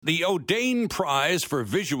The O'Dane Prize for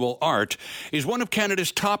Visual Art is one of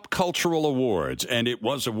Canada's top cultural awards, and it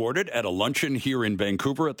was awarded at a luncheon here in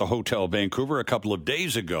Vancouver at the Hotel Vancouver a couple of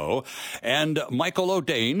days ago. And Michael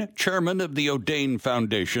O'Dane, chairman of the O'Dane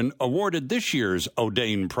Foundation, awarded this year's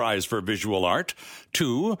O'Dane Prize for Visual Art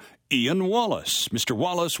to Ian Wallace. Mr.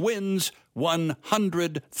 Wallace wins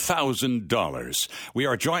 $100,000. We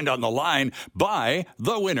are joined on the line by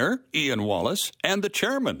the winner, Ian Wallace, and the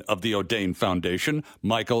chairman of the O'Dane Foundation,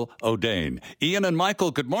 Michael O'Dane. Ian and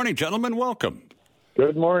Michael, good morning, gentlemen. Welcome.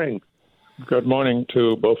 Good morning. Good morning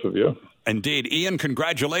to both of you. Indeed. Ian,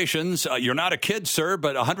 congratulations. You're not a kid, sir,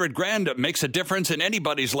 but $100,000 makes a difference in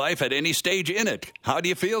anybody's life at any stage in it. How do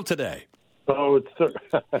you feel today? Oh,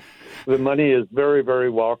 the money is very, very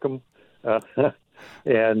welcome.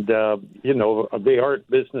 And, the art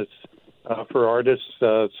business for artists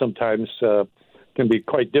sometimes can be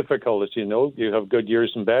quite difficult, as you know. You have good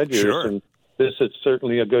years and bad years. Sure. And this is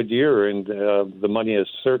certainly a good year, and the money is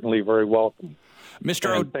certainly very welcome.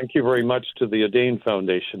 Thank you very much to the O'Dane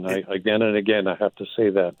Foundation. Again and again, I have to say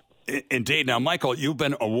that. Indeed. Now, Michael, you've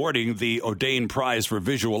been awarding the O'Dane Prize for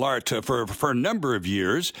Visual Art for a number of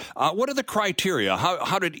years. What are the criteria?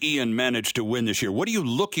 How did Ian manage to win this year? What are you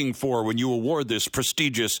looking for when you award this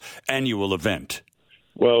prestigious annual event?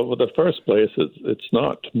 Well, in the first place, it's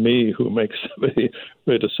not me who makes the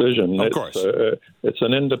decision. Of course. It's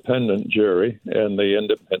an independent jury, and the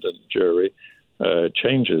independent jury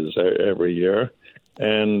changes every year.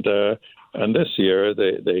 And this year,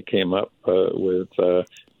 they came up with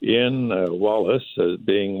Ian Wallace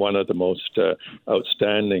being one of the most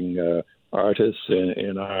outstanding artists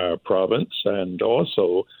in our province, and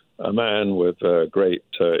also a man with a great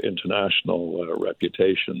international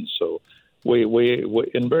reputation. So we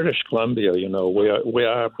in British Columbia, we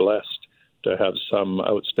are blessed to have some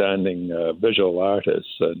outstanding visual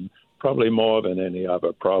artists, and probably more than any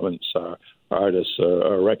other province, our artists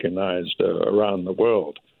are recognized around the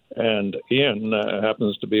world. And Ian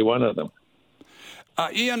happens to be one of them.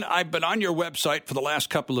 Ian, I've been on your website for the last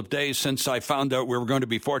couple of days since I found out we were going to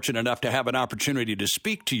be fortunate enough to have an opportunity to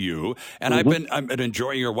speak to you. And I've been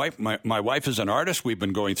enjoying your wife. My wife is an artist. We've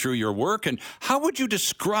been going through your work. And how would you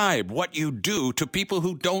describe what you do to people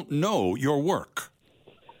who don't know your work?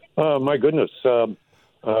 My goodness.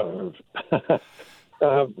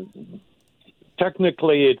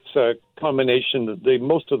 Technically, it's a combination.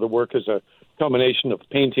 Most of the work is a combination of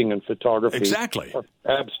painting and photography. Exactly.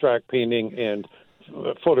 Abstract painting and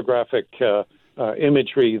photographic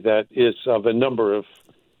imagery that is of a number of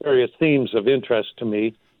various themes of interest to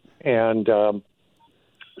me. And so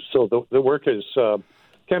the work is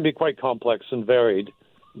can be quite complex and varied,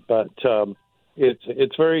 but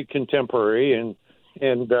it's very contemporary. And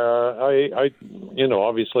I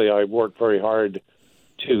obviously I work very hard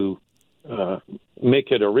to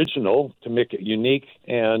make it original, to make it unique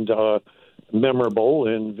and memorable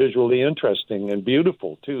and visually interesting and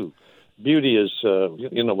beautiful too. Beauty is,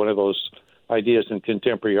 one of those ideas in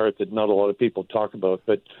contemporary art that not a lot of people talk about.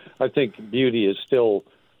 But I think beauty is still,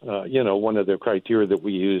 one of the criteria that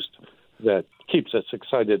we used that keeps us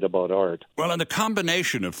excited about art. Well, and the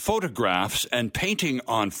combination of photographs and painting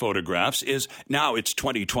on photographs is, now it's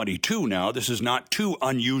 2022 now. This is not too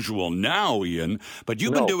unusual now, Ian, but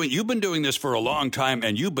you've been doing this for a long time,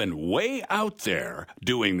 and you've been way out there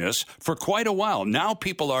doing this for quite a while. Now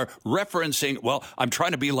people are referencing, well, I'm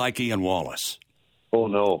trying to be like Ian Wallace. Oh,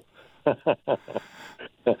 no.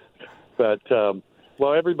 But,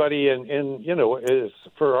 everybody, and is,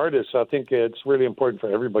 for artists, I think it's really important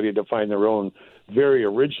for everybody to find their own very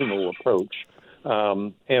original approach.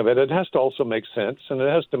 But it has to also make sense, and it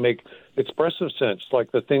has to make expressive sense,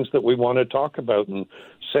 like the things that we want to talk about and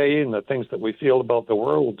say and the things that we feel about the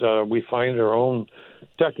world. We find our own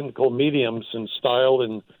technical mediums and style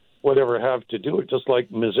and whatever have to do it, just like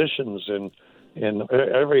musicians and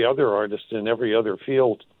every other artist in every other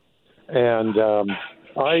field. And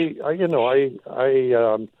I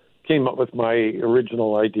came up with my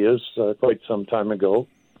original ideas quite some time ago,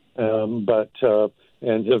 and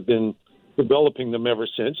have been developing them ever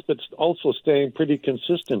since, but also staying pretty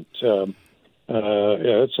consistent.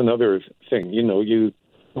 That's another thing. The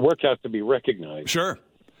work has to be recognized. Sure.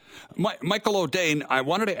 Michael O'Dane, I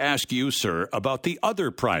wanted to ask you, sir, about the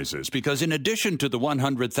other prizes, because in addition to the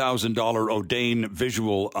 $100,000 O'Dane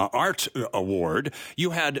Visual Art Award, you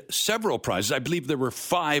had several prizes. I believe there were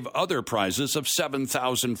 5 other prizes of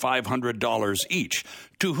 $7,500 each.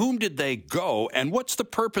 To whom did they go, and what's the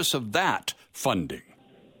purpose of that funding?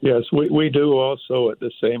 Yes, we do also at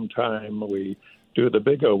the same time. We do the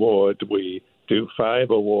big award. We do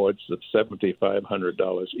 5 awards of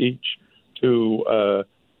 $7,500 each to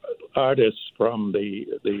artists from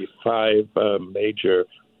the 5 major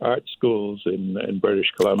art schools in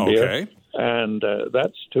British Columbia. Okay. And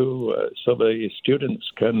that's so the students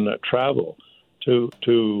can travel to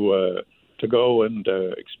go and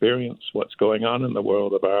experience what's going on in the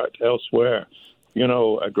world of art elsewhere. You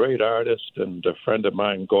know, a great artist and a friend of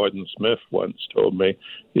mine, Gordon Smith, once told me,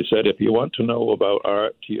 he said, if you want to know about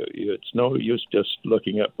art, it's no use just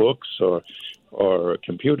looking at books or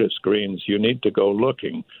computer screens. You need to go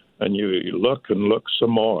looking, and you look and look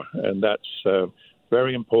some more. And that's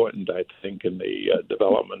very important, I think, in the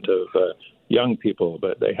development of young people,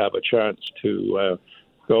 that they have a chance to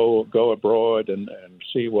go abroad and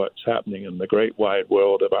see what's happening in the great wide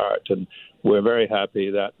world of art. And we're very happy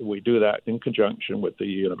that we do that in conjunction with the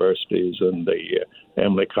universities and the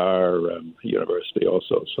Emily Carr University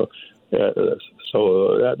also.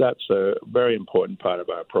 So that's a very important part of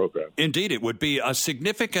our program. Indeed, it would be a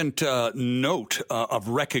significant note of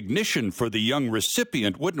recognition for the young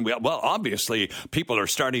recipient, wouldn't we? Well, obviously, people are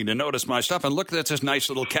starting to notice my stuff. And look, that's this nice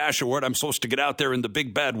little cash award. I'm supposed to get out there in the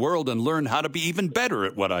big bad world and learn how to be even better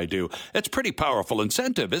at what I do. It's pretty powerful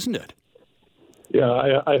incentive, isn't it?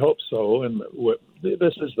 Yeah, I hope so. And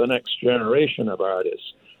this is the next generation of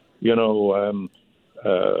artists. You know,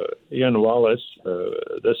 Ian Wallace,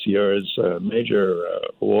 this year's major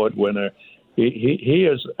award winner, he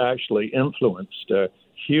has actually influenced a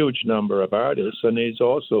huge number of artists, and he's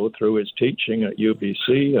also, through his teaching at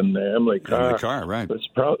UBC and Emily Carr, right. There's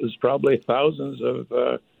probably thousands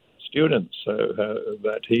of students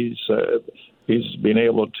that he's been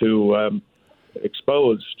able to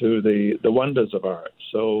expose to the wonders of art.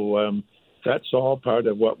 So that's all part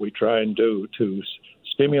of what we try and do to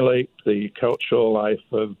stimulate the cultural life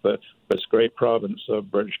of this great province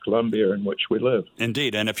of British Columbia in which we live.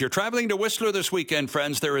 Indeed. And if you're traveling to Whistler this weekend,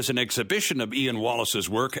 friends, there is an exhibition of Ian Wallace's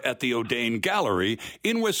work at the O'Dane Gallery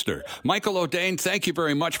in Whistler. Michael O'Dane, thank you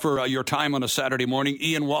very much for your time on a Saturday morning.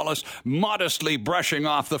 Ian Wallace, modestly brushing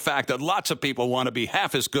off the fact that lots of people want to be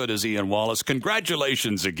half as good as Ian Wallace.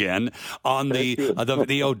 Congratulations again on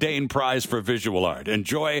the O'Dane Prize for Visual Art.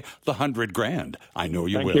 Enjoy the $100,000. I know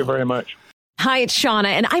you will. Thank you very much. Hi, it's Shauna,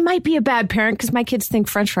 and I might be a bad parent because my kids think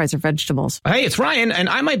French fries are vegetables. Hey, it's Ryan, and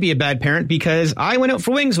I might be a bad parent because I went out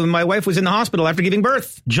for wings when my wife was in the hospital after giving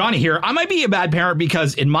birth. Johnny here. I might be a bad parent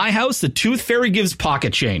because in my house, the tooth fairy gives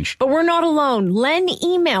pocket change. But we're not alone. Len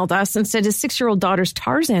emailed us and said his 6-year-old daughter's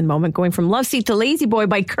Tarzan moment going from love seat to lazy boy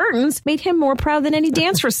by curtains made him more proud than any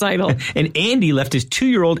dance recital. And Andy left his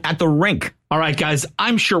 2-year-old at the rink. All right, guys,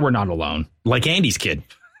 I'm sure we're not alone. Like Andy's kid.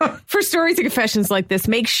 For stories and confessions like this,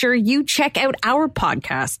 make sure you check out our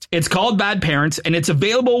podcast. It's called Bad Parents, and it's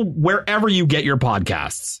available wherever you get your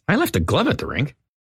podcasts. I left a glove at the rink.